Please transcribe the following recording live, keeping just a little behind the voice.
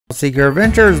Seeker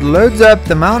Adventures loads up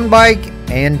the mountain bike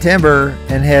and timber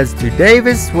and heads to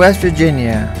Davis, West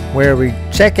Virginia, where we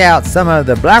check out some of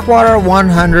the Blackwater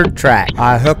 100 track.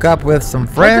 I hook up with some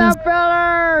friends. What's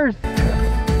up,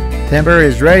 fellers? Timber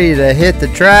is ready to hit the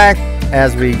track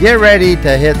as we get ready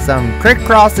to hit some creek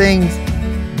crossings,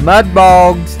 mud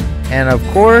bogs, and of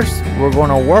course we're going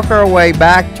to work our way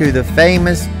back to the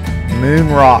famous Moon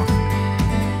Rock.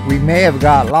 We may have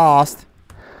got lost.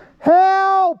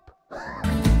 Help!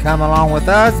 Come along with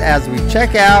us as we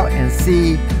check out and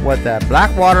see what the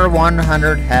Blackwater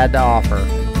 100 had to offer.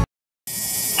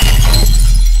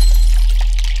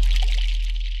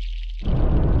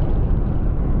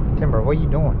 Timber, what are you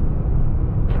doing?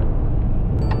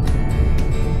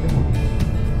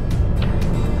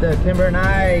 So Timber and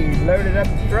I loaded up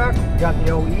the truck, got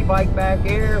the old e-bike back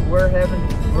here. We're heading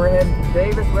to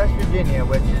Davis, West Virginia,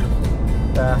 which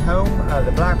is the home of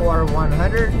the Blackwater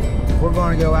 100. We're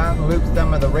going to go out and loop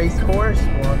some of the race course.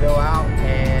 We're going to go out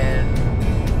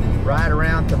and ride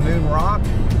around to Moon Rock,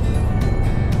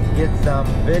 get some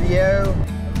video.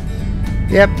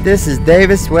 Yep, this is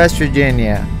Davis, West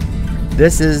Virginia.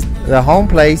 This is the home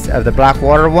place of the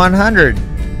Blackwater 100.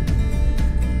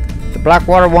 The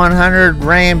Blackwater 100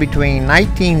 ran between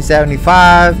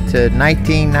 1975 to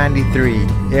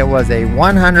 1993. It was a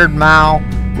 100-mile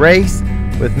race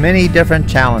with many different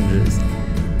challenges.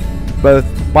 Both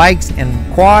bikes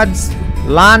and quads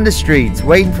lined the streets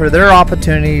waiting for their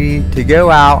opportunity to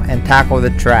go out and tackle the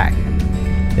track.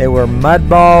 There were mud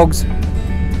bogs,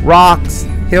 rocks,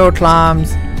 hill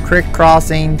climbs, creek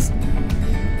crossings.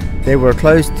 There were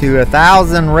close to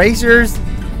 1,000 racers,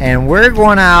 and we're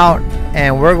going out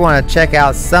and we're going to check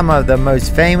out some of the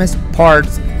most famous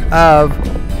parts of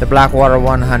the Blackwater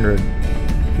 100.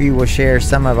 We will share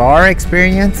some of our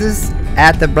experiences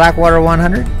at the Blackwater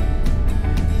 100.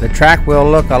 The track will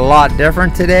look a lot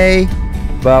different today,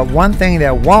 but one thing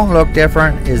that won't look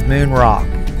different is Moon Rock.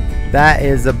 That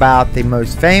is about the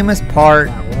most famous part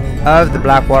of the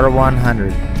Blackwater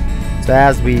 100. So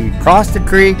as we cross the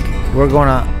creek, we're going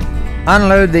to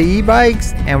unload the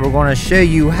e-bikes and we're going to show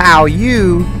you how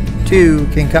you too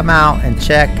can come out and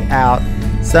check out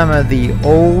some of the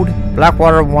old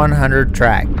Blackwater 100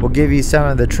 track. We'll give you some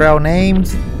of the trail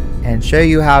names and show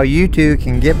you how you too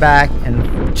can get back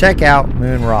and check out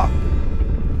Moon Rock.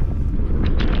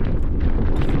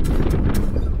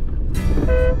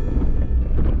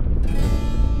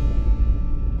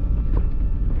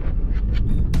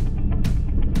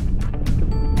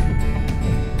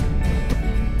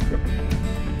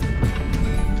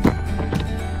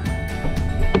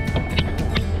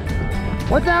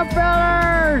 What's up,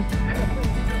 fellers?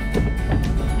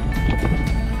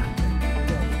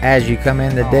 As you come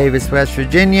into Davis, West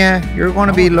Virginia, you're going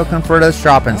to be looking for the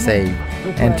Shop and Save.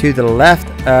 And to the left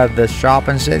of the Shop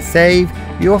and Save,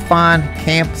 you'll find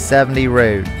Camp 70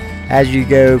 Road. As you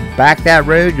go back that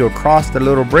road, you'll cross the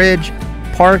little bridge,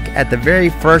 park at the very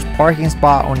first parking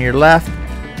spot on your left,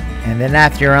 and then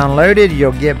after you're unloaded,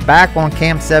 you'll get back on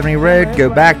Camp 70 Road, go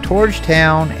back towards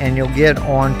town, and you'll get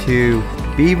onto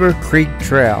Beaver Creek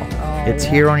Trail. It's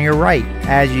here on your right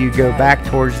as you go back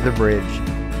towards the bridge.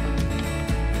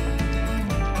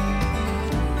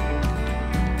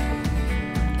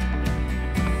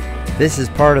 This is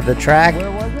part of the track.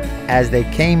 As they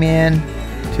came in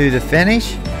to the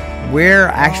finish, we're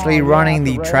actually running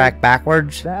the track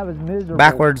backwards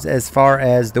as far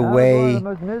as the way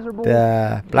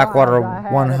the Blackwater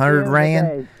 100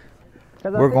 ran.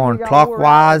 We're going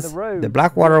clockwise. The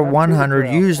Blackwater 100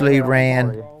 usually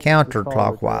ran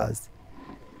counterclockwise.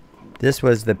 This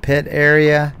was the pit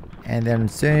area, and then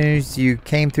as soon as you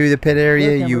came through the pit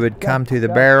area, you would come to the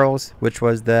barrels, which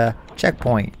was the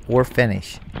checkpoint or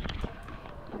finish.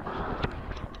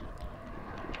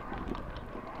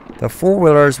 The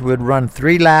four-wheelers would run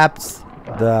 3 laps.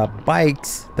 The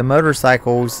bikes, the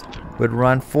motorcycles, would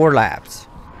run 4 laps.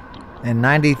 In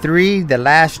 '93, the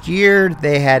last year,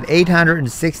 they had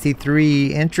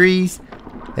 863 entries.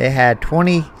 They had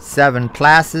 27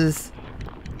 classes.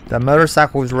 The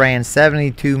motorcycles ran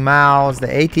 72 miles. The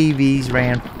ATVs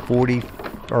ran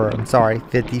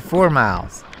 54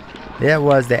 miles. It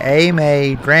was the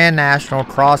AMA Grand National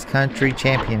Cross Country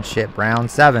Championship,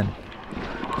 round 7.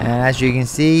 And as you can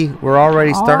see, we're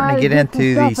already starting to get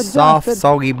into the soft,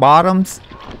 soggy bottoms.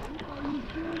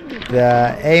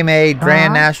 The AMA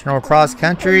Grand National Cross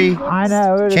Country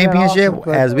Championship,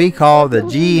 as we call the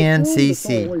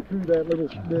GNCC.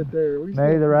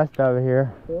 Maybe the rest of it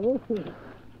here.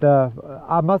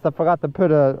 I must have forgot to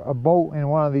put a bolt in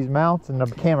one of these mounts and the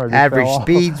camera just Average fell off.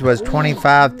 speeds was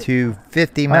 25 to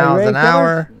 50 miles an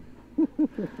hour.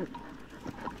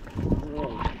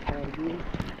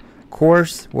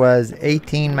 course was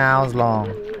 18 miles long.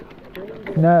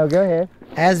 No, go ahead.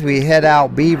 As we head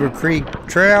out Beaver Creek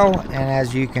Trail, and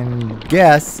as you can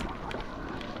guess,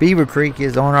 Beaver Creek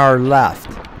is on our left.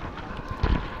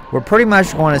 We're pretty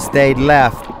much going to stay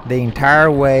left the entire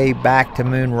way back to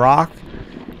Moon Rock,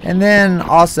 and then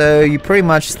also you pretty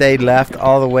much stayed left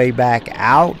all the way back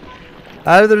out,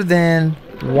 other than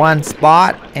one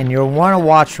spot, and you'll want to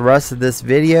watch the rest of this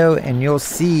video and you'll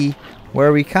see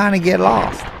where we kind of get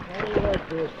lost.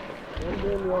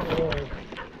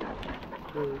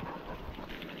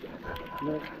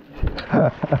 I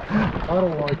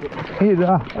don't like it.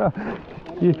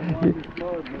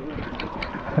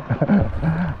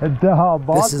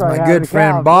 This is my good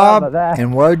friend Bob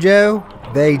and Wojo.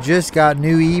 They just got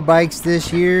new e-bikes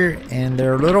this year, and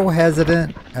they're a little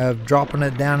hesitant of dropping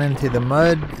it down into the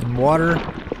mud and water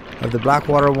of the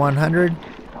Blackwater 100.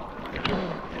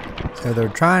 So they're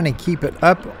trying to keep it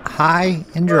up high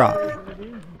and dry.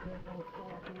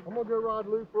 I'm gonna go ride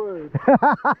Loop Road.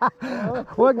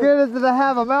 What good is it to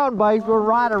have a mountain bike or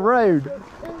ride a road?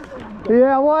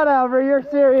 Yeah, whatever. You're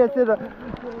serious. In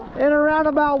a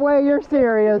roundabout way, you're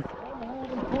serious.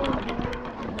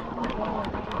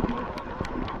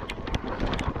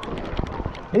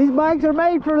 These bikes are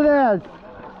made for this.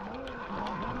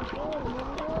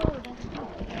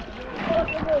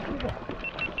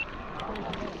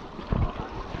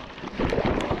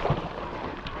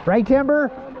 Right,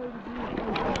 Timber?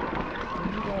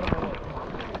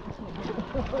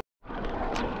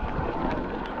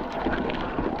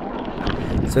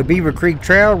 So Beaver Creek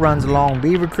Trail runs along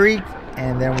Beaver Creek,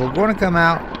 and then we're going to come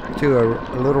out to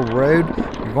a little road.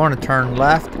 You're going to turn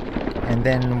left, and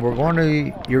then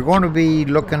you're going to be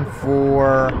looking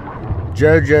for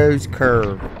JoJo's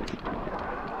Curve.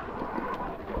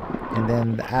 And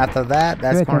then after that,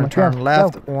 that's going to turn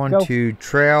left onto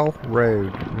Trail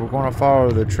Road. We're going to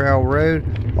follow the Trail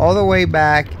Road all the way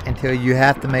back until you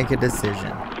have to make a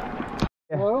decision.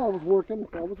 Well, I was working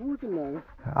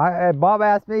now. Bob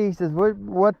asked me, he says,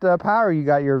 what power you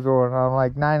got yours on? I'm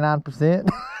like, 99%.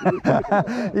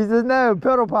 He says, no,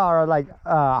 pedal power. I was like,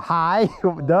 high,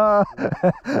 duh.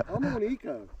 I'm on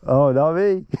eco. Oh, not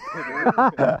me.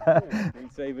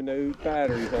 Ain't saving no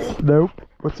batteries, huh? Nope.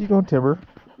 What's he doing, Timber?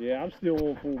 Yeah, I'm still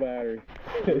on full battery.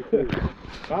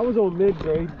 I was on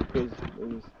mid-grade because it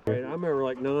was, I remember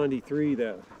like 93,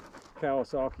 that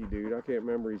Kawasaki dude, I can't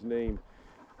remember his name.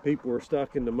 People were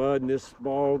stuck in the mud in this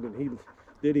bog, and he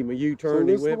did him a U-turn.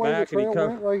 So he went back and he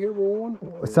come right here on.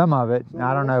 Some of it.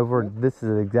 I don't know where this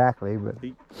is exactly, but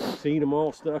he seen them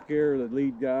all stuck there, the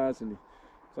lead guys, and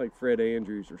it's like Fred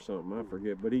Andrews or something, I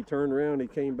forget. But he turned around, he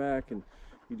came back, and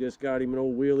he just got him an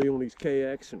old wheelie on his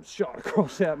KX and shot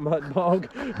across that mud bog.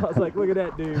 I was like, look at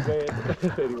that dude, man.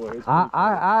 Anyway,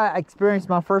 I experienced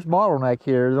my first bottleneck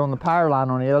here. It was on the power line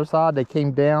on the other side. They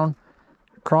came down,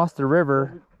 crossed the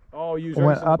river. Oh, you was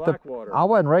racing Blackwater. I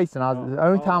wasn't racing. I was the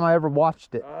only time I ever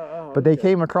watched it. But they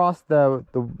came across the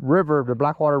river, the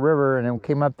Blackwater River, and then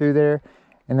came up through there.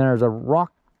 And there's a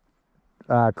rock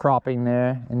cropping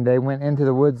there, and they went into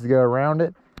the woods to go around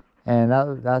it. And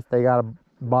they got a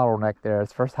bottleneck there.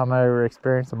 It's the first time I ever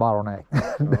experienced a bottleneck.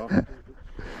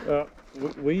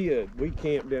 We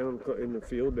camped down in the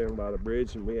field down by the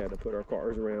bridge, and we had to put our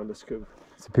cars around us.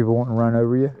 So people wouldn't run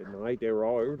over you? At night, they were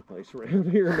all over the place around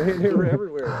here, man. They were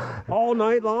everywhere, all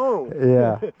night long.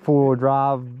 Yeah, full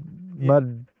drive,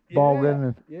 mud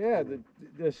bogging. Yeah,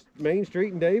 this main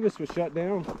street in Davis was shut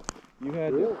down. You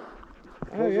had to.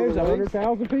 Oh, yeah, there's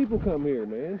 100,000 people come here,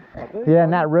 man. I think. Yeah,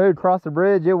 and that road across the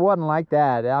bridge, it wasn't like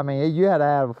that. I mean, you had to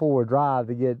have a four-wheel drive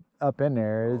to get up in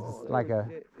there. It's like a...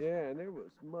 Yeah, and there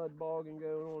was mud bogging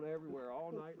going on everywhere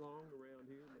all night long around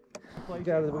here.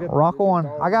 Rock on.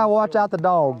 I gotta watch out the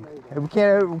dog. We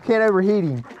can't overheat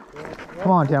him.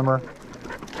 Come on, Timber.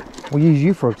 We'll use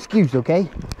you for excuse, okay?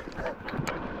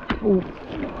 Ooh.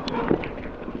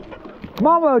 Come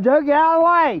on, Mojo, get out of the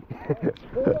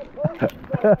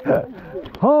way!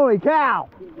 Holy cow!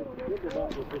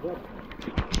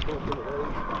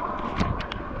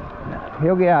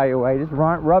 He'll get out of your way. Just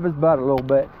rub his butt a little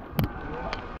bit.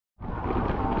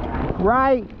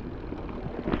 Right.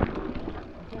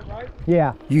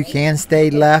 Yeah. You can stay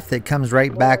left. It comes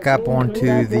right back up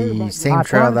onto the same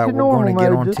trail that we're going to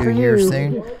get onto here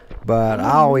soon. But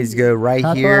I always go right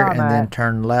here and then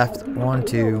turn left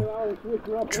onto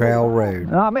Trail Road.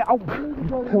 No, I mean, oh.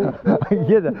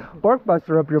 Get a bark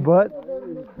buster up your butt.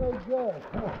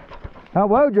 How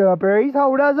Wojo up there? He's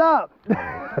holding us up.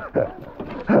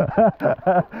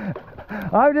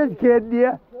 I'm just kidding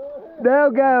you. No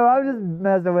go. I'm just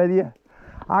messing with you.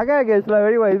 I gotta go slow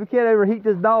anyway. We can't overheat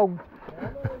this dog.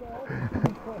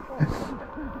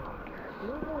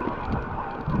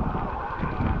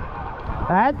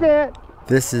 That's it.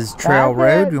 This is Trail That's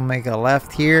Road. it. You'll make a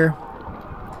left here.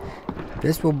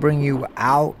 This will bring you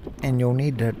out, and you'll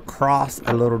need to cross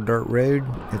a little dirt road.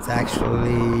 It's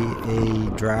actually a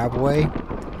driveway.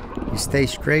 You stay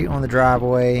straight on the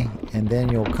driveway, and then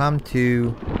you'll come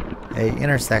to a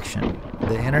intersection.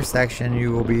 The intersection,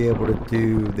 you will be able to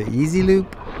do the easy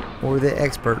loop or the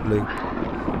expert loop.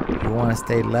 You want to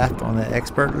stay left on the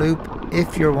expert loop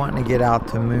if you're wanting to get out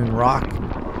to Moon Rock.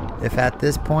 If at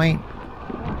this point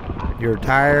you're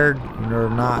tired, you're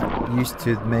not used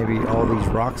to maybe all these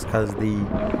rocks, because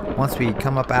once we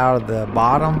come up out of the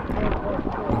bottom,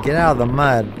 we get out of the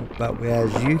mud, but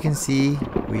as you can see,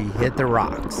 we hit the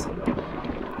rocks.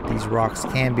 These rocks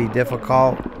can be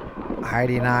difficult.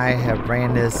 Heidi and I have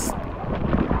ran this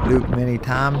loop many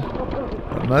times,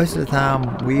 but most of the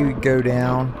time we go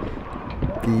down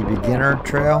the beginner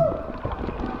trail,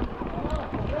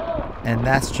 and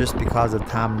that's just because of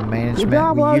time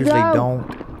management. We usually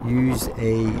don't use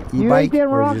a e-bike,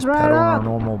 or just pedal on our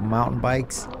normal mountain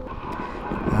bikes.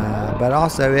 But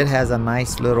also it has a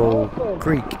nice little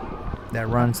creek that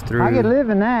runs through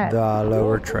the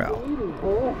lower trail,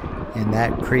 and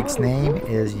that creek's name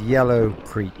is Yellow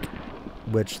Creek,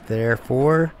 which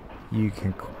therefore they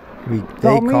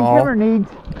call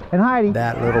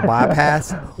that little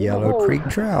bypass Yellow Creek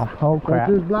Trail. Oh crap.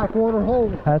 This is Blackwater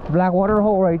Hole. That's the Blackwater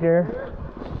Hole right there.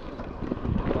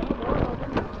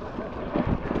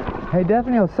 Hey,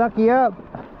 definitely will suck you up.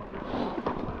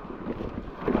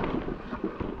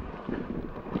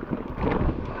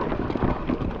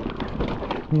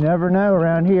 You never know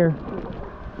around here.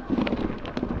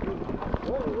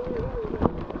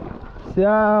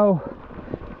 So,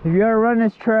 if you ever run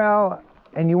this trail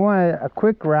and you want a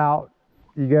quick route,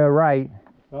 you go right.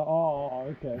 Oh,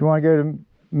 okay. If you want to go to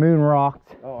Moon Rock,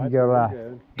 you go left.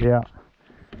 Yeah.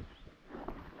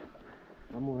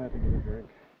 I'm gonna have to get a drink.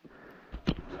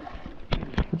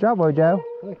 Good job, Joe.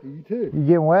 Thank you. You too. You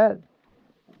getting wet?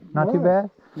 Not too bad?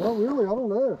 No, really. I don't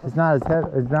know. It's not as heavy.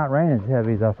 It's not raining as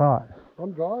heavy as I thought.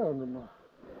 I'm dry under my.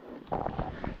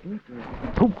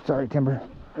 Oops, sorry, Timber.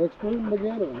 Expert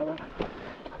beginner, huh?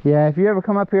 Yeah, if you ever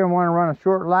come up here and want to run a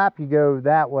short lap, you go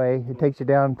that way. It takes you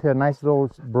down to a nice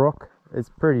little brook. It's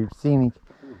pretty scenic,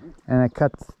 and it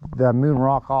cuts the Moon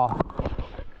Rock off.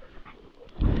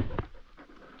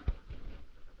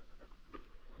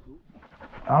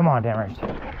 Come on, Timbers.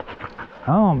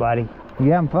 Come on, buddy.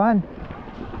 You having fun?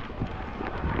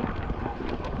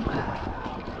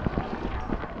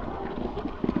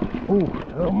 Ooh,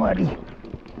 a little muddy.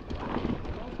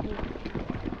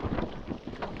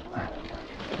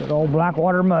 Good old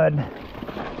Blackwater mud.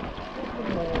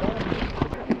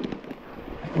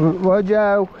 Well,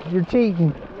 Joe, you're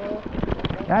cheating.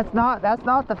 That's not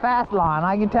the fast line,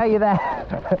 I can tell you that.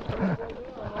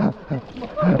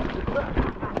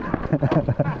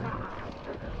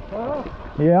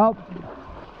 Yep.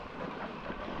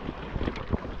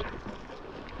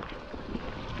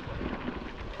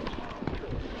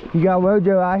 You got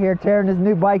Wojo out here tearing his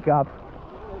new bike up.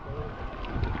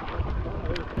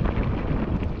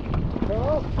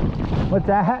 What's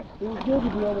that? It was good to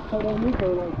be able to put on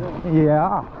Nico like that.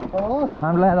 Yeah.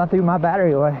 I'm glad I threw my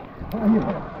battery away.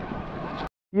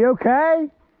 You okay?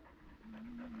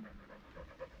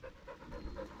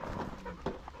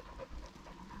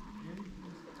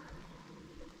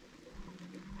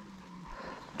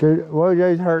 Dude,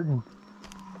 Wojo's hurting.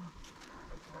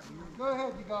 Go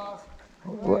ahead, you guys.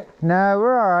 No,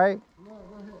 we're all right. No,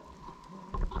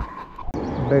 go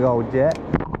ahead. Big old jet.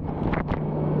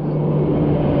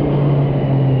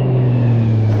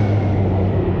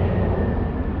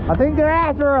 I think they're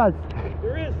after us.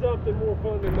 There is something more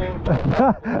fun than mountain.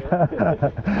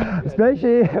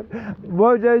 Especially if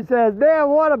Wojo says, "Damn,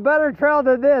 what a better trail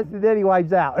than this," and then he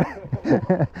wipes out.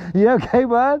 You okay,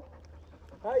 bud?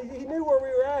 Hey, he knew where we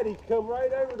were at. He come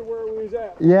right over to where we was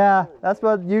at. Yeah, that's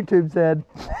what YouTube said.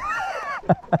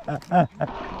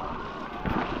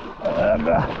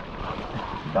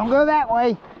 Don't go that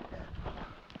way.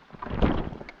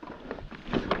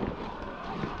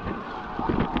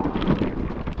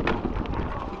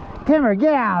 Timber,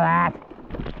 get out of that.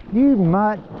 You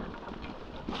mutt.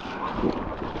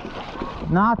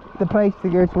 Not the place to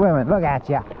go swimming. Look at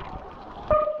ya.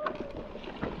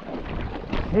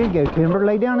 There you go, Timber.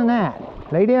 Lay down in that.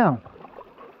 Lay down.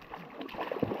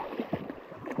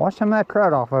 Wash some of that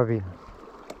crud off of you.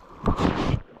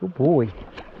 Good boy.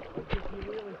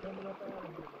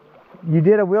 You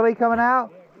did a wheelie coming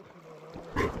out?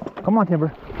 Come on,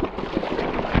 Timber.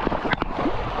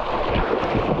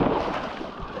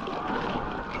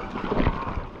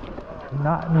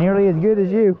 Not nearly as good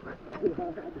as you.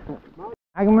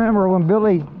 I can remember when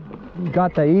Billy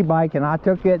got the e-bike and I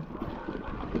took it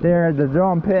there at the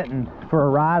drum pit and for a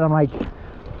ride. I'm like,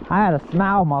 I had a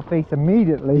smile on my face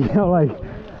immediately. I'm like,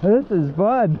 this is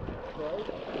fun.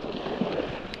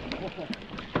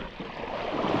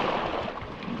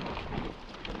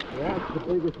 That's the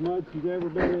biggest mud she's ever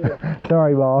been in.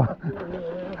 Sorry, Ball.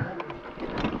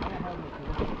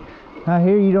 I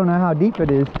hear you don't know how deep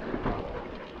it is.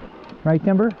 Right,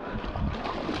 Timber?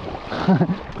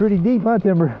 Pretty deep, huh,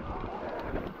 Timber?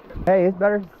 Hey, it's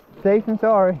better safe than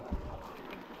sorry.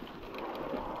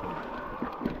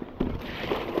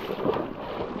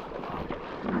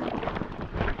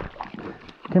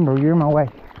 Timber, you're in my way.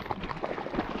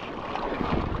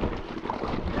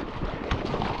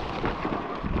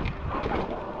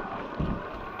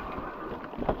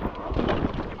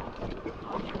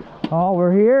 Oh,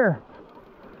 we're here.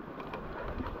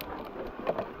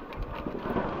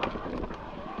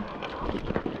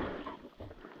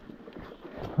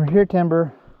 We're here,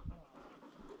 Timber.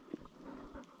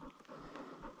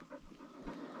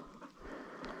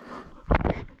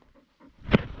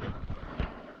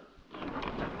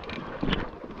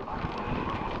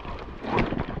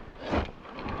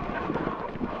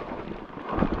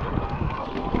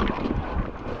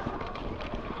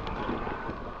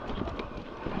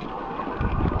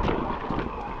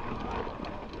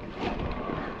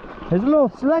 It's a little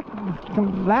slick.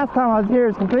 Last time I was here,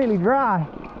 it's completely dry.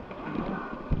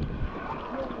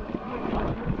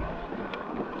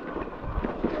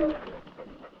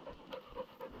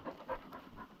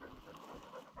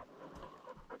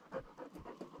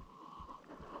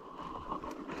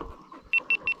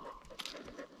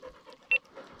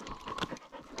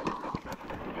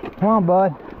 Come on,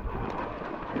 bud.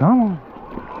 Come on.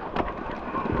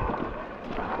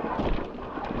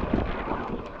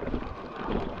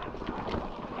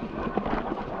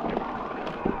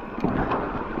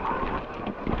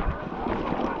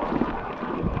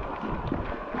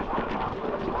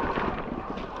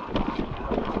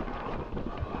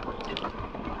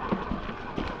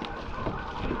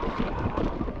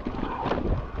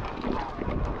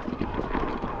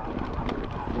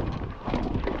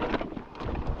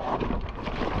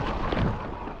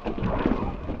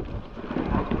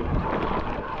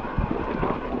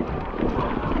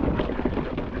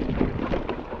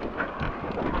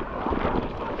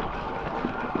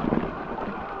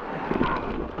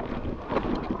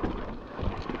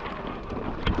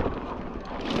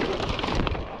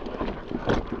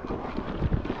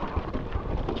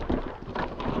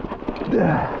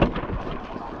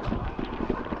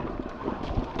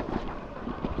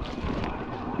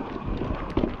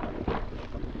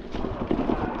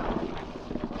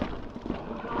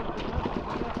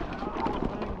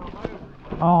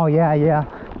 Oh yeah, yeah.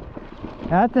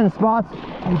 That's in spots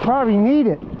you probably need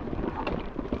it.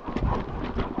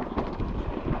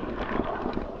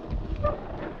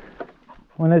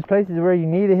 When there's places where you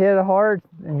need to hit it hard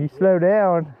and you slow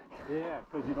down. Yeah,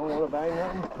 because you don't want to bang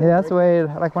on them. Yeah, that's the way,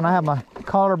 like when I had my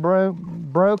collar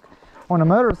broke on a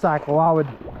motorcycle, I would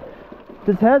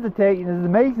just hesitate, and it's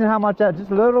amazing how much that, just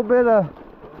a little bit of...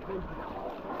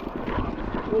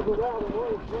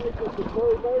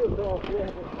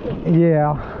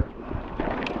 Yeah.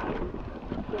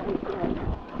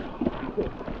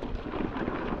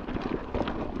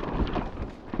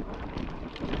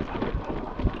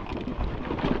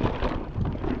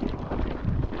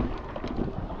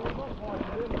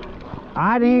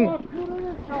 I didn't...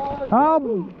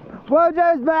 Oh,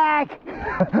 Wojo's back!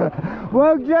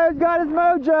 Wojo's got his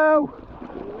mojo!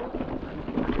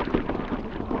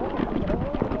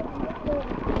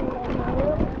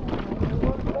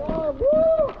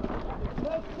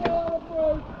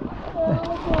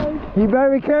 You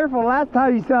better be careful. Last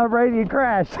time you celebrated, you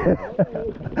crashed. Oh,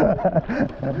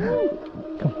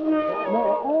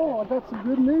 I got some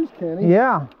good news, Kenny.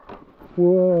 Yeah.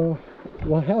 Well,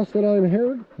 the house that I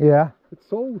inherited, Yeah. it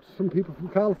sold to some people from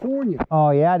California. Oh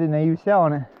yeah, I didn't know you were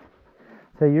selling it.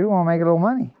 So you want to make a little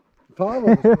money. 5 of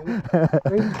us,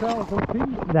 $80,000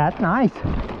 apiece. That's nice.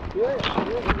 Yeah.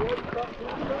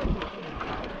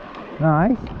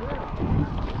 Nice.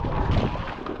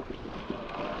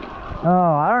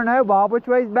 Oh, I don't know, Bob. Which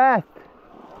way's best?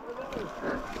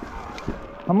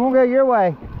 I'm gonna go your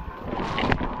way.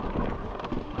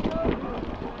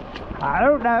 I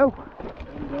don't know.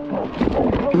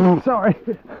 Sorry.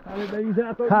 I didn't know you was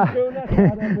out there doing that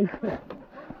side of me.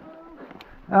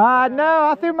 No,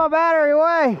 I threw my battery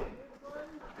away.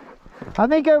 I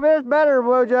think over there's better,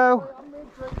 Wojo. I'm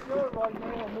mid-grade Joe right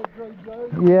now. Mid-grade Joe.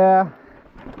 Yeah.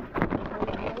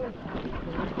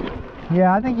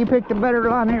 Yeah, I think you picked a better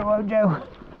line here, Wojo.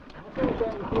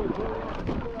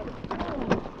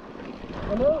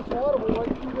 I know it's audible.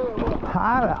 Like you go.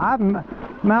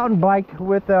 I've mountain biked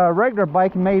with a regular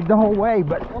bike and made the whole way,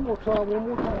 but I'm gonna try one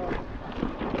more time.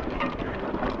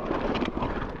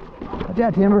 watch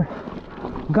out, Timber.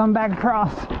 I'm coming back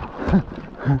across.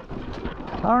 I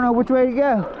don't know which way to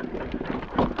go.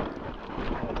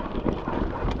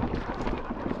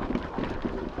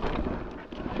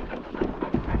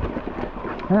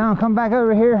 Now I'll come back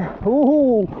over here.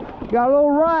 Ooh, got a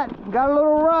little rut. Got a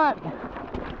little rut.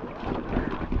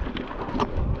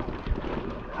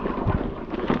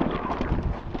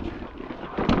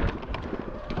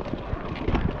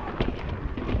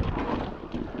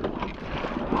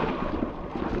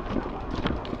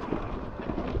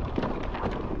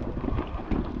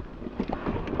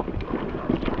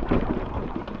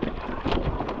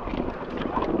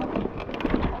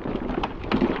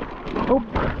 Oh,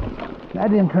 that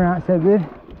didn't turn out so good.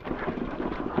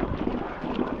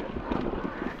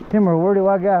 Timber, where do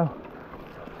I go?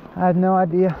 I have no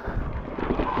idea.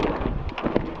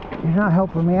 You're not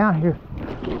helping me out here.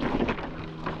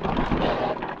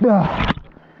 Ugh.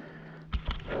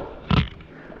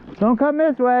 Don't come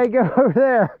this way, go over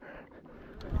there.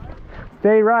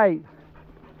 Stay right.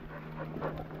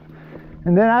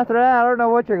 And then after that, I don't know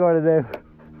what you're going to do.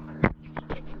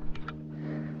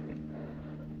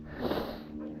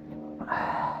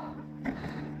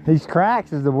 These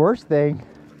cracks is the worst thing.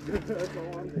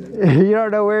 You don't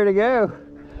know where to go.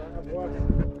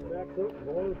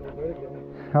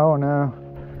 Oh no.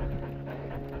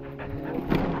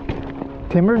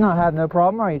 Timber's not having no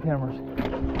problem, are you, Timbers? I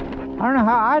don't know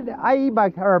how. I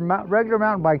e-bike or regular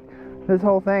mountain bike this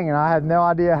whole thing, and I have no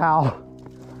idea how.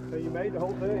 So you made the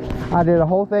whole thing? I did the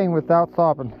whole thing without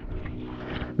stopping.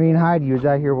 Me and Heidi was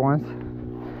out here once. I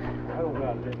don't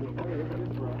got it.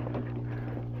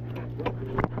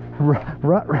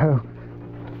 Rut row.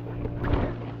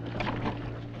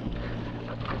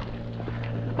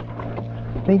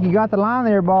 Think you got the line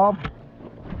there, Bob?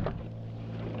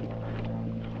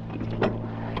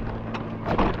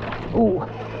 Ooh,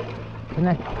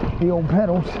 connect the old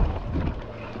pedals.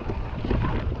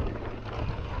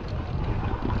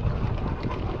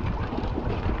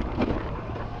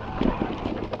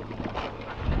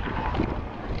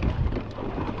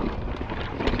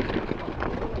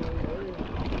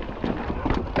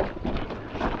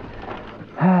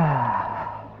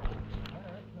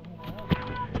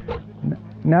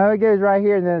 No, it goes right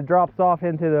here and then it drops off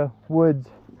into the woods.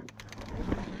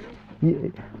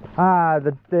 The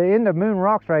end of Moon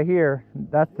Rocks right here.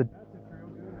 That's the.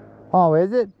 Oh,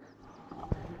 is it?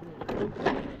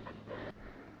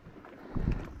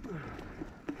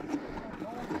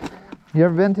 You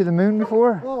ever been to the moon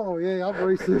before? Oh yeah, I've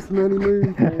raced this many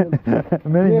moons, man.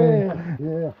 Many yeah, moons.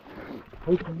 yeah.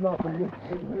 This is nothing.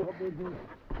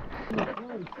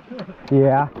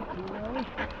 Yeah.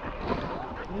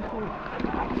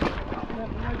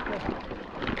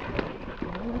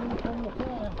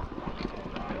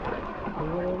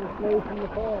 From the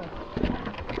car,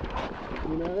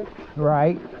 you know?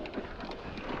 Right.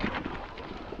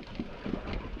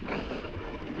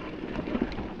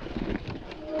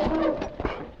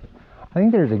 I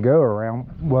think there's a go around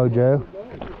Wojo.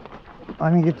 I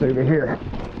think it's over here.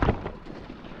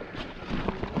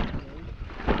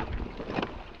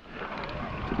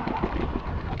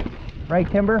 Right,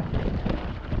 Timber?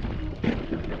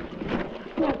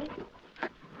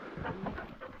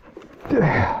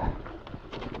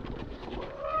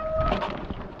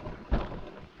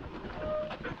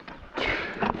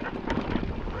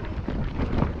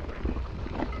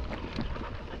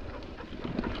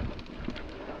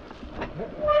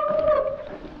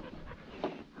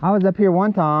 I was up here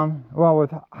one time, well,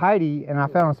 with Heidi, and I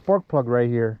found a spark plug right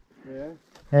here. Yeah?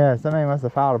 Yeah, somebody must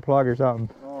have filed a plug or something.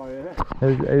 Oh, yeah?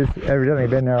 It's evidently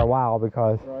been there a while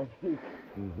because... Right.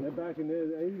 Back in the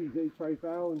 80s, they probably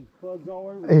found plugs all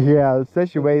over. Yeah,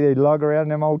 especially the way they lug around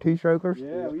them old T-strokers.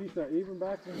 Yeah, we used to, even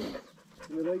back in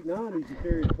the late 90s, you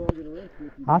carried a plug and a wrench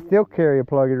with you. I still carry a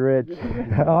plug and wrench.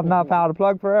 I've not filed a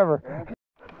plug forever.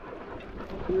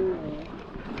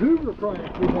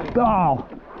 Hoovercraft. Oh,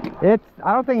 I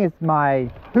don't think it's my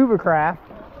Hoovercraft.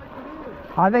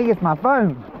 I think it's my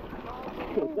phone.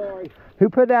 Sorry. Who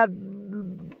put that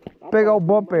big old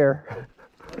bump there?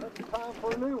 That's the time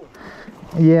for a new one.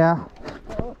 Yeah,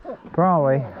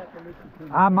 probably.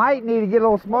 I might need to get a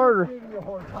little smarter.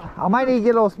 I might need to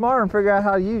get a little smarter and figure out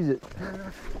how to use it.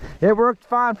 It worked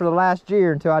fine for the last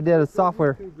year until I did a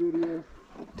software.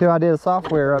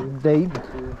 Update.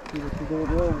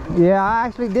 Yeah, I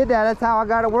actually did that. That's how I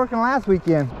got it working last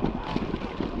weekend.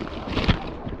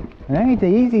 It ain't the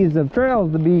easiest of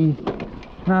trails to be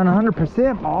around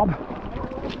 100%, Bob.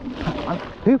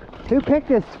 Who picked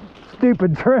this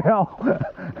stupid trail?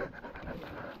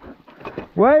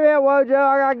 Wait a minute, Wojo,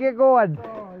 I gotta get going.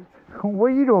 What are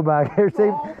you doing back here?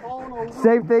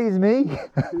 Same thing as me?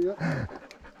 Yeah.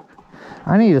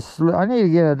 I need to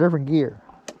get a different gear.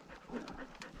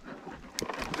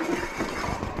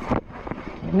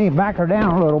 I need to back her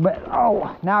down a little bit.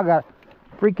 Oh, now I got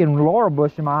a freaking laurel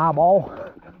bush in my eyeball.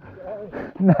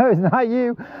 No, it's not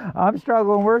you. I'm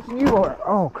struggling worse than you are.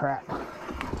 Oh, crap.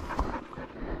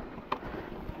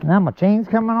 Now my chain's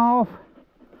coming off.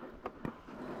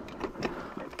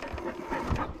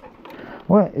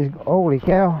 What is, holy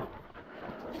cow.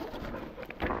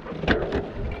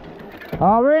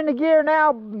 Oh, we're in the gear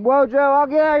now, Wojo. I'll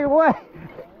get out of your way.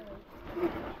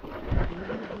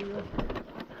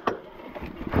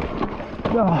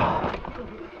 Oh.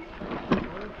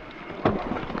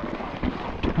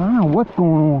 I don't know what's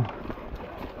going on.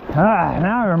 Ah,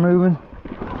 now we're moving.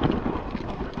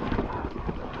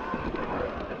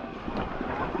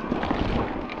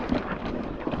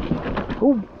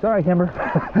 Oh, sorry, timber.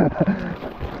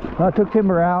 I took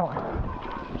timber out.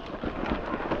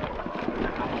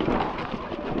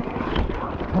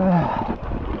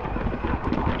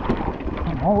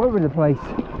 I'm all over the place.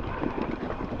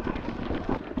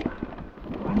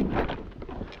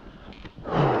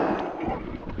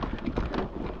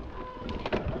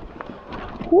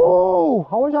 Whoa!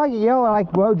 I wish I could yell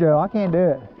like Wojo. I can't do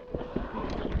it.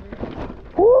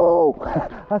 Whoa!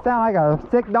 I sound like a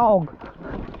sick dog.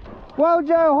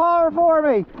 Wojo, holler for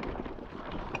me!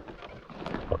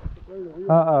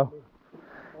 Uh-oh.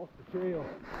 Off the trail.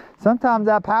 Sometimes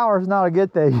that power is not a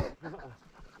good thing.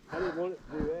 I didn't want it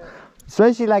to do that.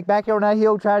 Especially like back here on that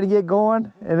hill trying to get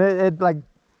going. And it like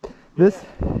this.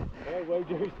 Hey,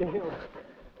 Wojo's down.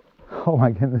 Oh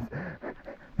my goodness.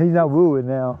 He's not wooing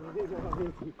now.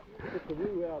 Took the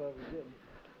woo out of it, didn't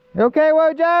You okay,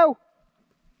 Wojo?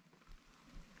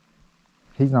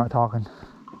 He's not talking.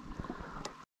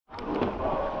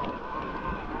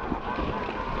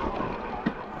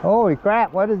 Holy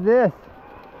crap, what is this?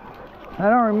 I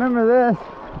don't remember this.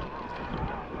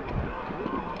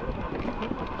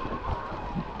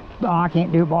 Oh, I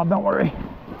can't do it, Bob, don't worry.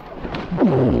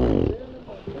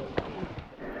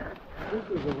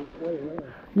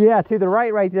 Yeah, to the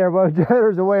right there, Wojo.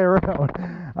 There's a way around.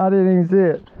 I didn't even see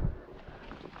it.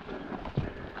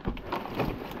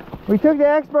 We took the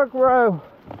expert row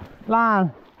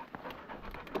line.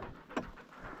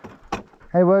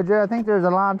 Hey, Wojo, I think there's a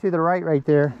line to the right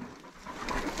there.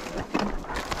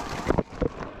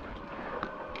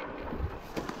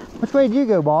 Which way did you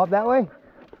go, Bob? That way?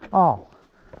 Oh,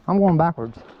 I'm going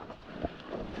backwards.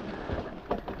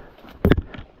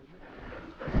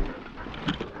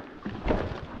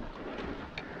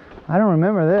 I don't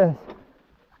remember this.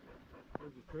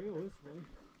 There's a trail this way.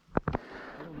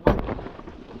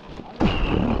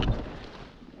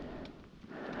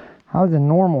 I was in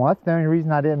normal. That's the only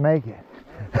reason I didn't make it.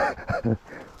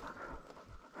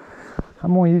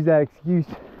 I'm going to use that excuse.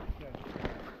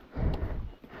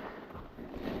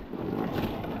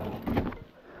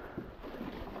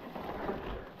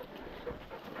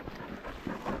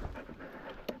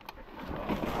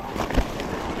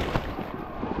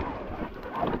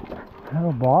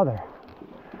 Oh, bother.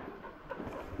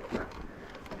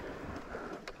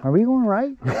 Are we going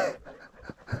right?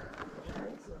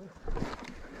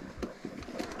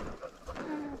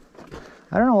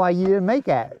 I don't know why you didn't make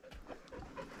that.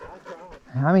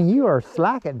 I mean, you are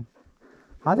slacking.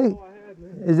 I think,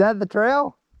 is that the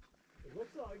trail? It looks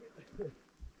like it.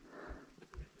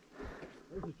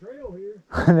 There's a trail here.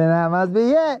 Then that must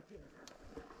be it.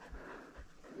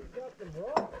 We've got some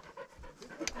rocks.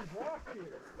 We put some rocks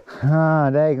here. Ah,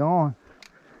 daggone.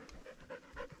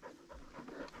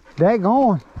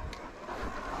 Daggone.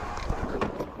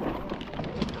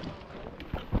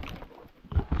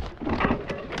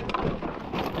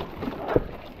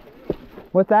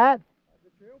 What's that?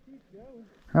 The trail keeps going.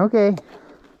 Okay.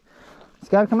 It's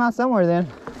got to come out somewhere then.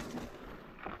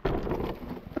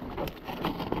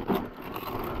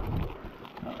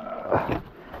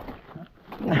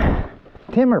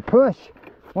 Timber, push.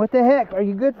 What the heck are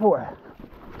you good for?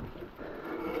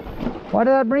 Why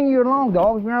did I bring you along,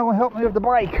 dog, if you're not going to help me with the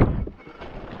bike?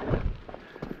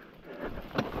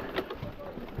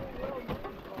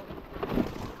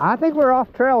 I think we're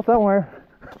off trail somewhere.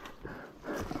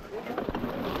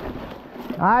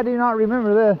 I do not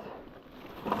remember this.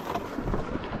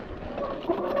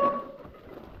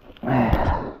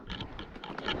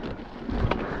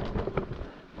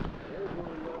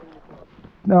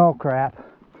 Oh crap.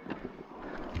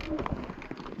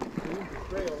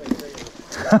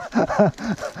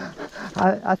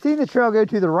 I seen the trail go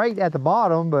to the right at the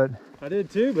bottom, but I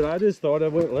did too, but I just thought I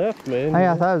went left, man. Hey,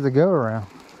 I thought it was a go around.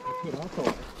 That's what I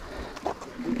thought.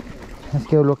 Let's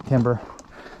go look timber.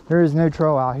 There is no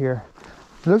trail out here.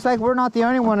 It looks like we're not the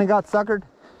only one that got suckered.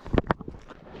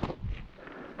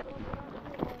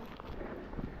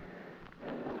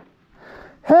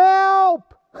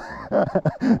 Help!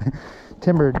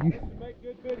 Timber, do you Make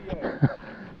good video.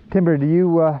 Timber, do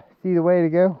you see the way to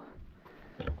go?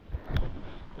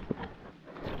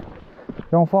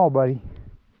 Don't fall, buddy.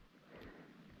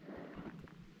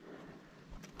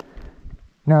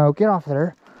 No, get off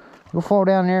there. You'll fall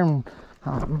down there and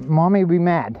mommy will be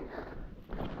mad.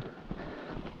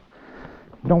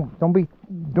 Don't be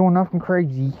doing nothing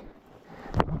crazy.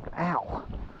 Ow.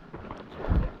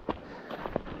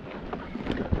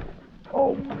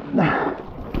 Oh.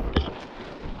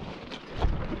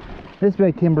 This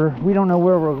way, Timber. We don't know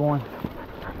where we're going.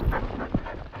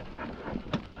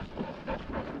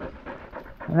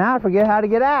 Now I forget how to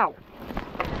get out.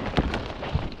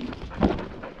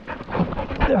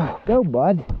 Go,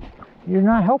 bud. You're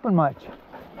not helping much.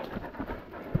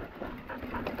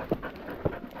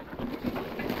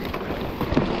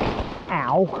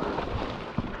 Ow.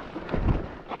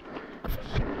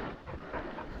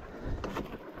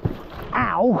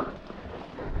 Ow.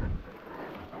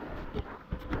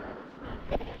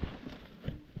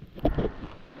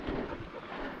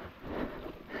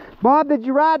 Bob, did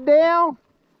you ride down?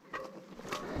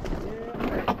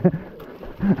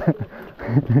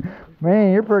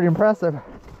 Man, you're pretty impressive.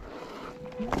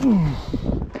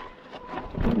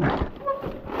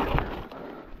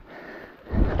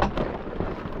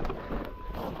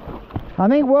 I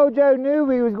think Wojo knew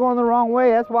he was going the wrong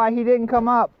way. That's why he didn't come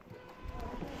up.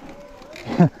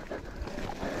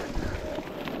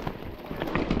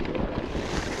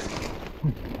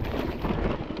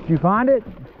 Did you find it?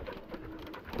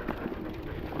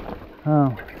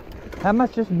 Oh, that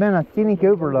must just have been a scenic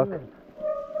overlook.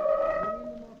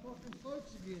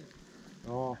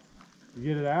 Oh, you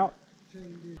get it out?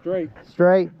 Straight.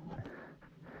 Straight.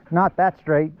 Not that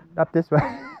straight. Up this way.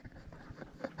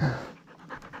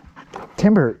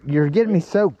 Timber, you're getting me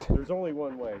soaked. There's only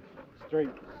one way. Straight.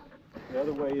 The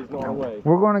other way is not a way.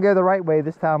 We're going to go the right way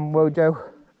this time, Wojo.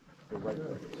 The right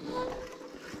way.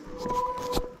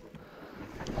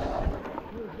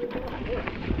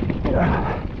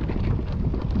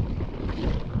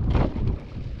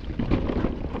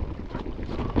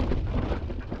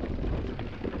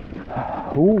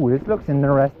 Ooh, this looks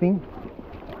interesting.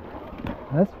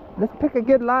 Let's pick a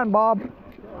good line, Bob.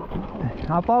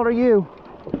 I'll follow you.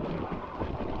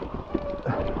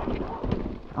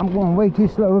 I'm going way too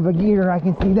slow of a gear, I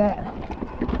can see that.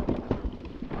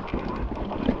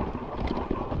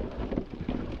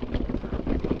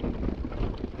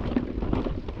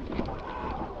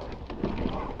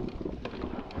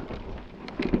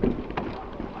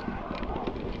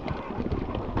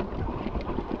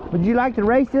 Would you like to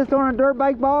race this on a dirt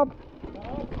bike, Bob?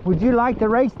 Would you like to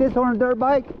race this on a dirt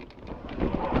bike?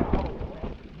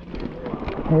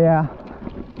 Yeah.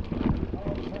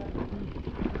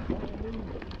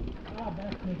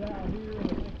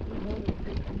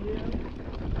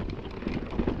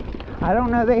 I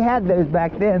don't know they had those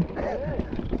back then.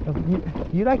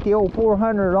 You like the old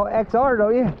 400 XR,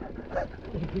 don't you?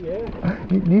 Yeah.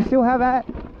 Do you still have that?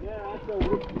 Yeah, I sold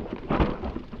it.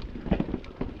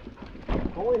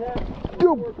 Only have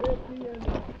 450 and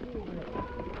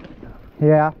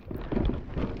Yeah.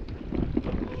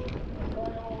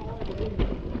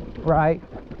 Right.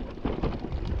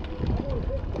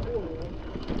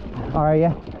 Are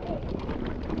ya?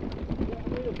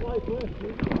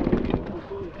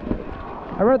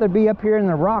 I'd rather be up here in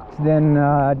the rocks than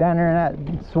down there in that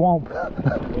swamp.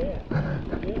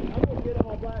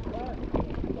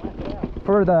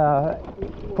 For the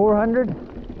 400?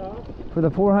 For the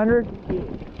 400?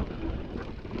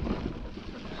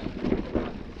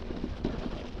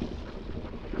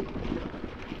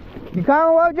 You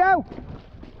coming, Wojo?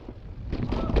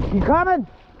 You coming?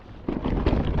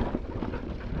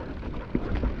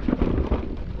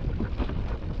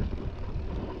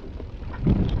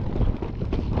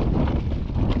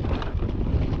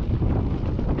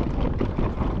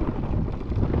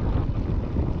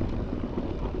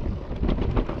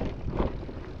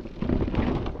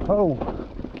 Oh,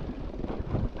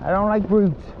 I don't like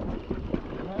brutes.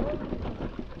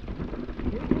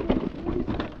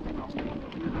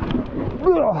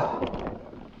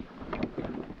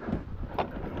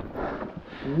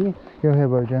 Go ahead,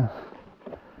 Bojo.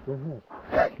 Go ahead.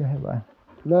 Go ahead, bud.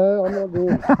 No, I'm not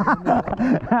doing it.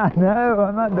 No,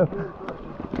 I'm not doing.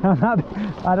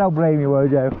 I don't blame you,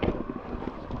 Wojo.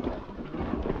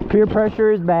 Peer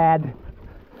pressure is bad.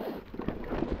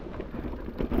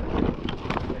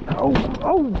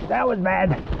 Oh, that was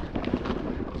bad.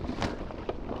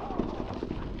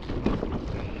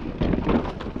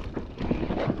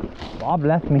 Bob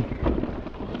left me.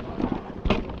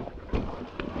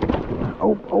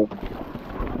 Oh.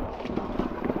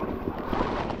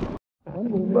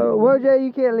 Wojo,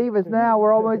 you can't leave us now.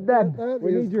 We're almost done.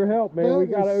 We need your help, man. We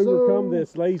got to overcome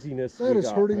this laziness. That is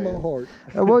hurting my heart.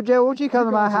 Wojo, won't you come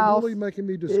to my house? Really making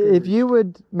me discouraged. If you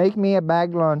would make me a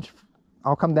bag lunch,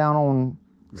 I'll come down on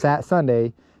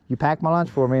Sunday. You pack my lunch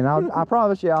for me, and I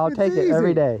promise you, I'll take it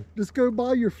every day. Just go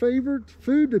buy your favorite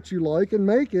food that you like and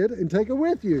make it and take it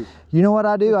with you. You know what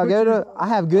I do? I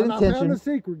have good intentions. I found a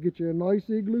secret. Get you a nice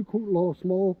igloo cooler,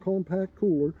 small compact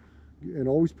cooler, and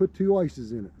always put 2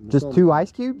 ices in it. Just 2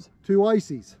 ice cubes? 2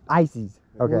 ices. Ices.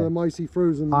 Okay. One of them icy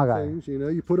frozen things. You know,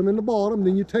 you put them in the bottom.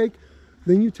 Then you take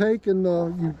and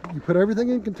you put everything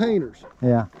in containers.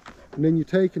 Yeah. And then you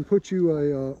take and put you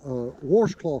a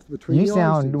washcloth between the ices. You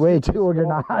sound way too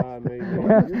organized.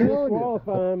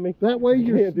 That way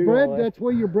your bread, that's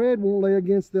why your bread won't lay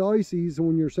against the ices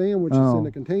when your sandwich is in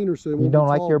the container. So you don't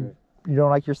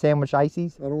like your sandwich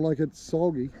ices? I don't like it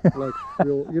soggy, like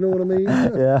real, you know what I mean?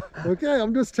 Yeah. Okay,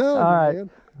 I'm just telling you, man.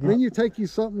 Then you take you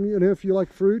something, you know, if you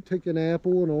like fruit, take an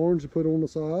apple and orange and put it on the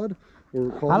side.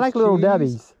 Or I like Little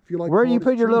Debbie's. If you like where do you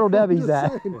put your Little Debbie's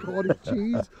at? Cottage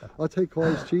cheese. I take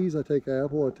cottage cheese. I take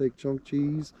apple. I take chunk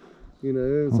cheese. You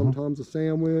know, sometimes a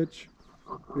sandwich.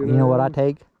 You know what I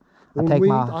take? I take wheat.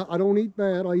 I don't eat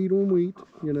bad. I eat on wheat.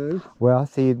 You know. Well,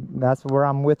 see, that's where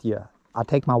I'm with you. I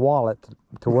take my wallet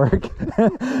to work,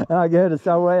 and I go to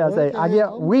Subway. I say, I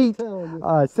get wheat, 6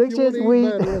 inch wheat.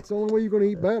 Better, that's the only way you're going to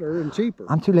eat better and cheaper.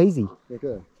 I'm too lazy.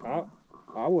 Okay. I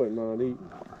wouldn't mind eating.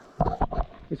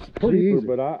 It's pretty easy,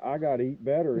 but I got to eat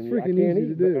better. It's freaking easy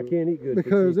to do. I can't eat good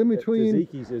because in between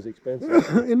Tzatziki's is expensive.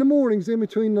 In the mornings, in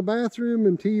between the bathroom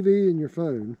and TV and your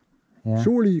phone. Yeah.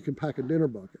 Surely you can pack a dinner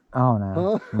bucket. Oh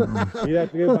no! You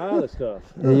have to go buy the stuff.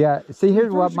 Yeah. See,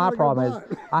 here's what my problem is.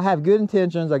 I have good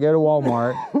intentions. I go to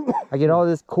Walmart. I get all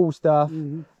this cool stuff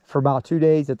for about 2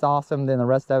 days. It's awesome. Then the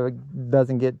rest of it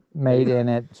doesn't get made and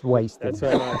it's wasted. That's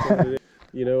how I do it.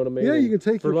 You know what I mean? Yeah, you can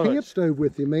take your camp stove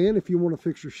with you, man, if you want to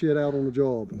fix your shit out on the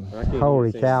job.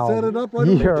 Holy cow. Set it up right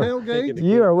on your tailgate.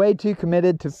 You are way too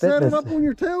committed to fitness. Set it up on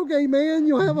your tailgate, man.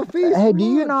 You'll have a feast. Hey, do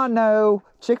you not know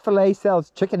Chick-fil-A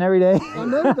sells chicken every day? I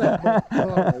know that. All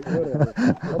right, whatever.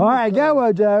 All right, go,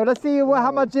 Wojo. Let's see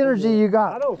how much energy you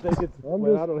got. I don't think it's,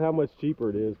 well, I don't know how much cheaper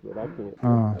it is, but I can't.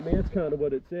 I mean, that's kind of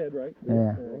what it said, right?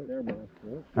 Yeah. Never mind.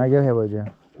 All right, go ahead,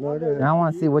 Wojo. No, go ahead. Now I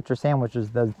want to see what your sandwiches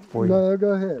does for you. No,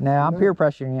 go ahead. No, I'm peer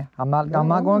pressuring you. I'm not going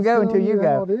to go until you go.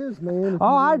 How it is, man.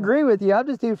 Oh, I agree with you. I'm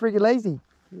just too freaking lazy.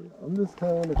 I'm just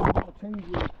trying to change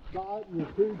your diet and your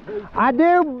food taste. I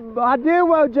do,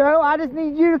 Wojo. I just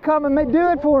need you to come and do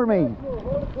it for me.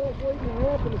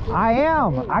 I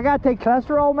am. I got to take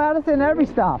cholesterol medicine and every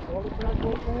stuff.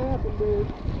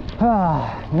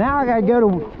 Now I got to go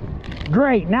to,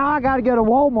 great, now I got to go to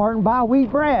Walmart and buy wheat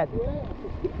bread.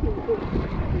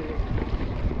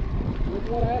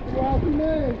 What happened Ralphie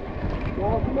May?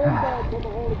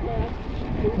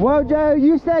 Wojo,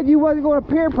 you said you wasn't going to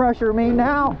peer pressure me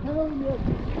now. I'm telling you,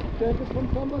 sent it from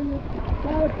somebody at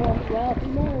Fire Pump, Ralphie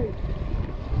May.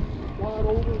 Died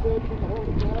over dead from the heart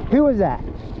attack. Who was that?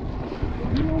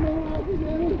 You don't know Ralphie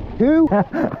May? Who?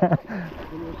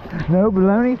 No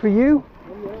baloney for you?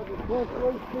 I'm going to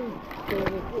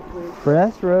have a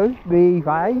fresh roast beef.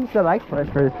 I used to like fresh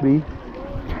roast beef.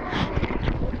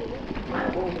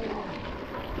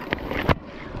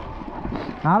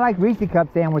 I like Reese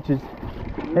Cup sandwiches.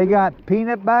 They got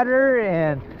peanut butter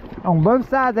and on both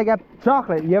sides they got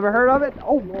chocolate. You ever heard of it?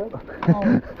 Oh.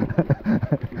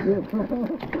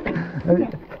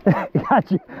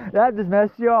 Got you. That just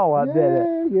messed you all up, didn't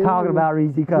it? Yeah, talking about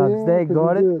Reese Cups. Yeah, they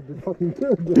got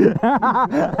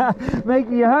it.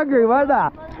 Making you hungry, wasn't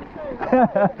I?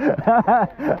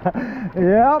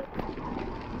 Yep.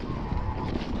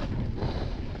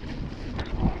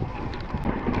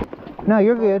 No,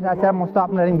 you're good. I said I'm gonna stop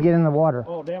and let him get in the water.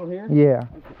 Oh, down here? Yeah.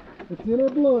 It's in our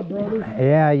blood, brother.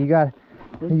 Yeah, you gotta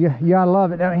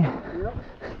love it, don't you? Yep.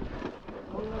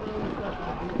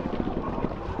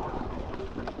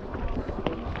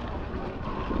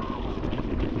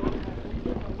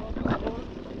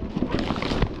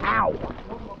 Ow.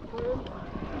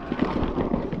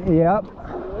 Yep.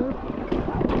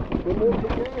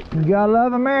 You gotta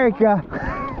love America.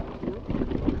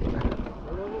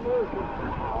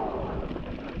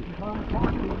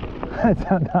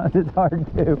 Sometimes it's hard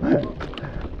to.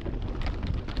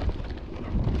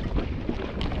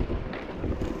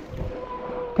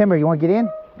 Timber, you want to get in?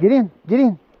 Get in, get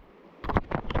in.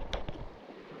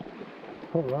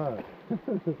 All right.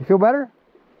 You feel better?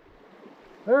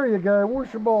 There you go.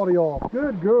 Wash your body off.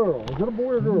 Good girl. Is it a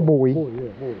boy or girl? Boy. Boy,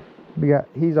 yeah, boy.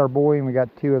 He's our boy, and we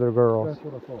got 2 other girls. That's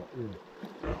what I thought. Yeah.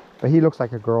 But he looks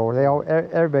like a girl.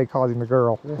 Everybody calls him a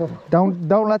girl. Don't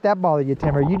let that bother you,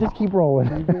 Timber. You just keep rolling.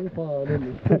 He's doing fine,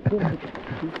 isn't he?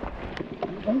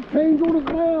 Don't change on us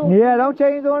now. Yeah, don't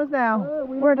change on us now.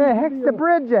 Where the heck's the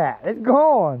bridge at? It's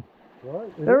gone.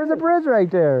 Right, There was a bridge right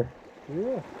there.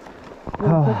 Yeah. Take it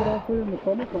off there in the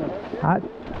summertime.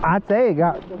 I'd say it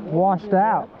got washed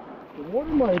out. The water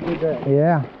might do that.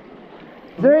 Yeah.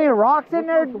 Is there any rocks in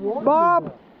there,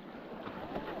 Bob?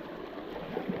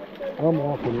 I'm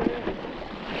walking it.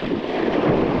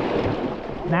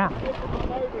 Now.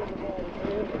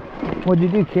 What'd you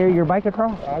do? Carry your bike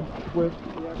across? I quit.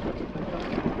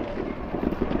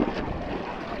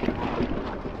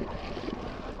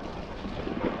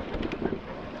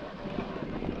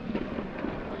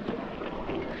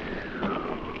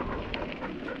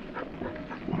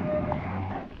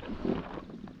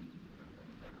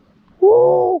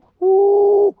 Woo!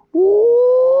 Woo!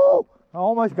 Woo! I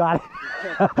almost got it.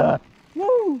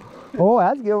 Woo! Oh,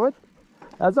 that's a good one.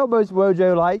 That's almost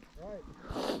Wojo-like.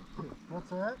 Right. What's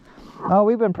that? Oh,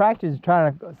 we've been practicing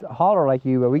trying to holler like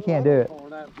you, but we can't do it. Oh,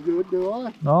 that's good, do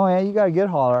I? Oh yeah, you got a good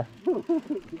holler.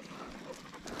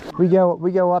 We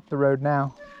go up the road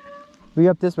now. We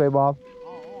go up this way, Bob.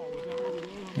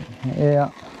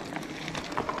 Yeah.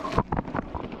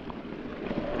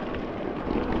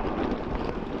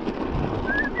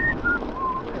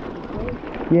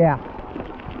 Yeah.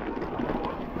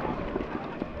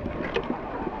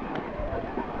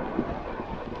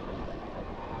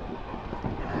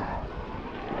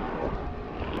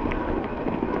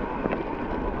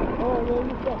 Oh, man,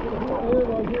 you're stuck in here.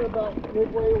 I hear about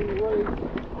midway on the road.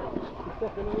 You're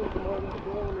stuck in here from all that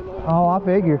ground and all. Oh, I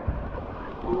figure.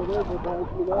 You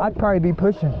know, I'd probably be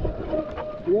pushing.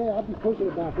 yeah, I'd be pushing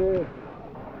it back there.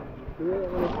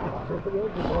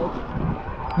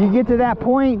 You get to that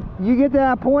point,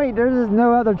 there's just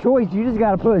no other choice. You just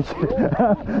gotta push.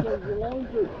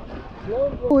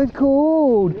 Oh, it's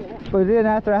cold. But then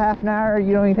after a half an hour,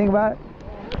 you don't even think about it?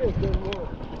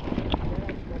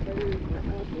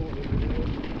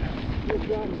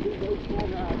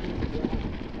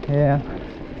 Yeah.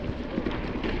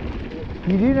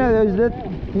 You do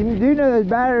know those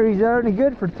batteries are only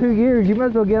good for 2 years. You might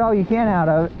as well get all you can out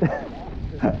of it.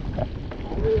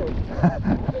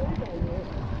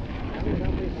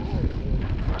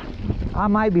 I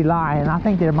might be lying. I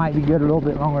think it might be good a little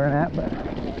bit longer than that, but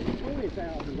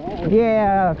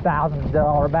yeah,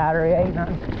 $1,000 battery ain't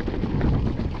nothing.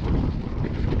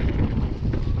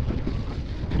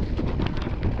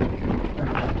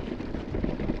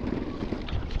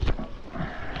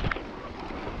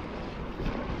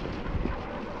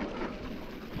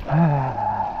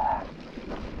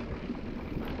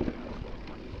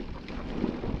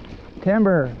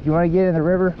 Timber, you want to get in the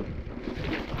river?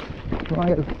 You want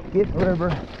to get in the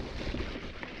river?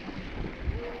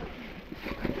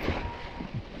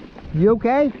 You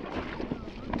okay?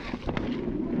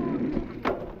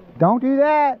 Don't do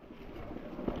that.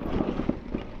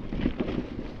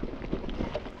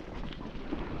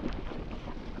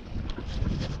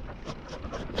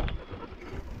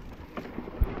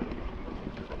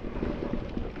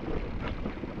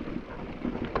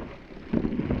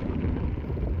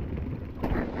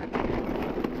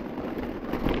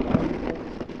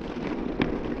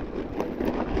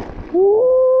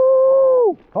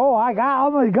 Woo! Oh, I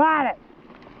almost got it.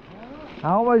 I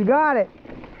almost got it.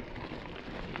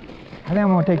 I think I'm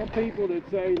gonna take. Some people that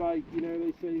say, like, you know,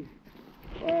 they say,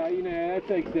 well, you know, that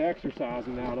takes the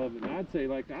exercising out of it. And I'd say,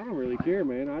 like, I don't really care,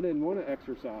 man. I didn't want to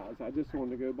exercise. I just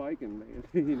wanted to go biking, man.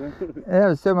 You know. It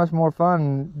was so much more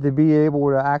fun to be able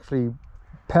to actually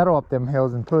pedal up them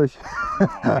hills and push.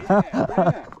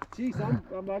 Yeah. Jeez,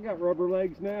 I got rubber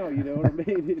legs now. You know what I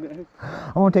mean? You know.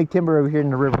 I'm gonna take Timber over here in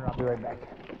the river. I'll be right back.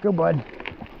 Go, bud.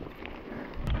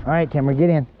 All right, Timber, get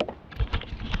in.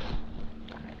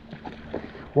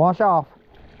 Wash off.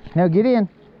 Now get in.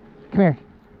 Come here.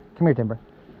 Come here, Timber.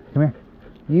 Come here.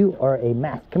 You are a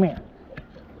mess. Come here.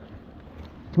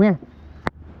 Come here.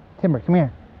 Timber, come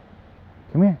here.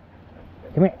 Come here.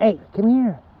 Come here. Hey, come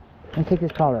here. And take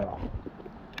this collar off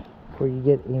before you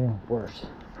get even worse.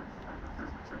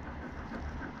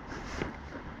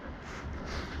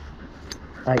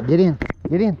 All right, get in.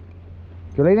 Get in.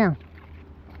 Go lay down.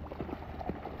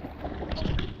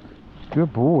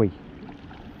 Good boy.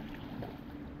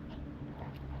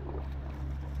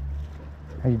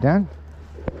 Are you done?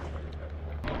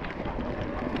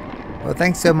 Well,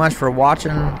 thanks so much for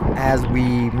watching as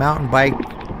we mountain bike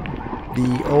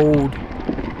the old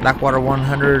Blackwater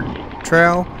 100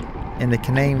 trail in the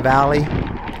Canaan Valley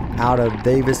out of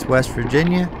Davis, West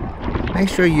Virginia. Make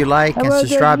sure you like and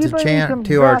subscribe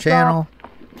to our channel.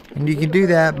 And you can do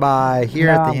that by here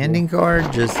at the ending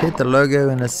card. Just hit the logo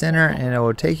in the center and it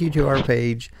will take you to our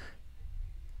page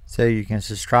so you can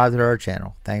subscribe to our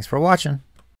channel. Thanks for watching.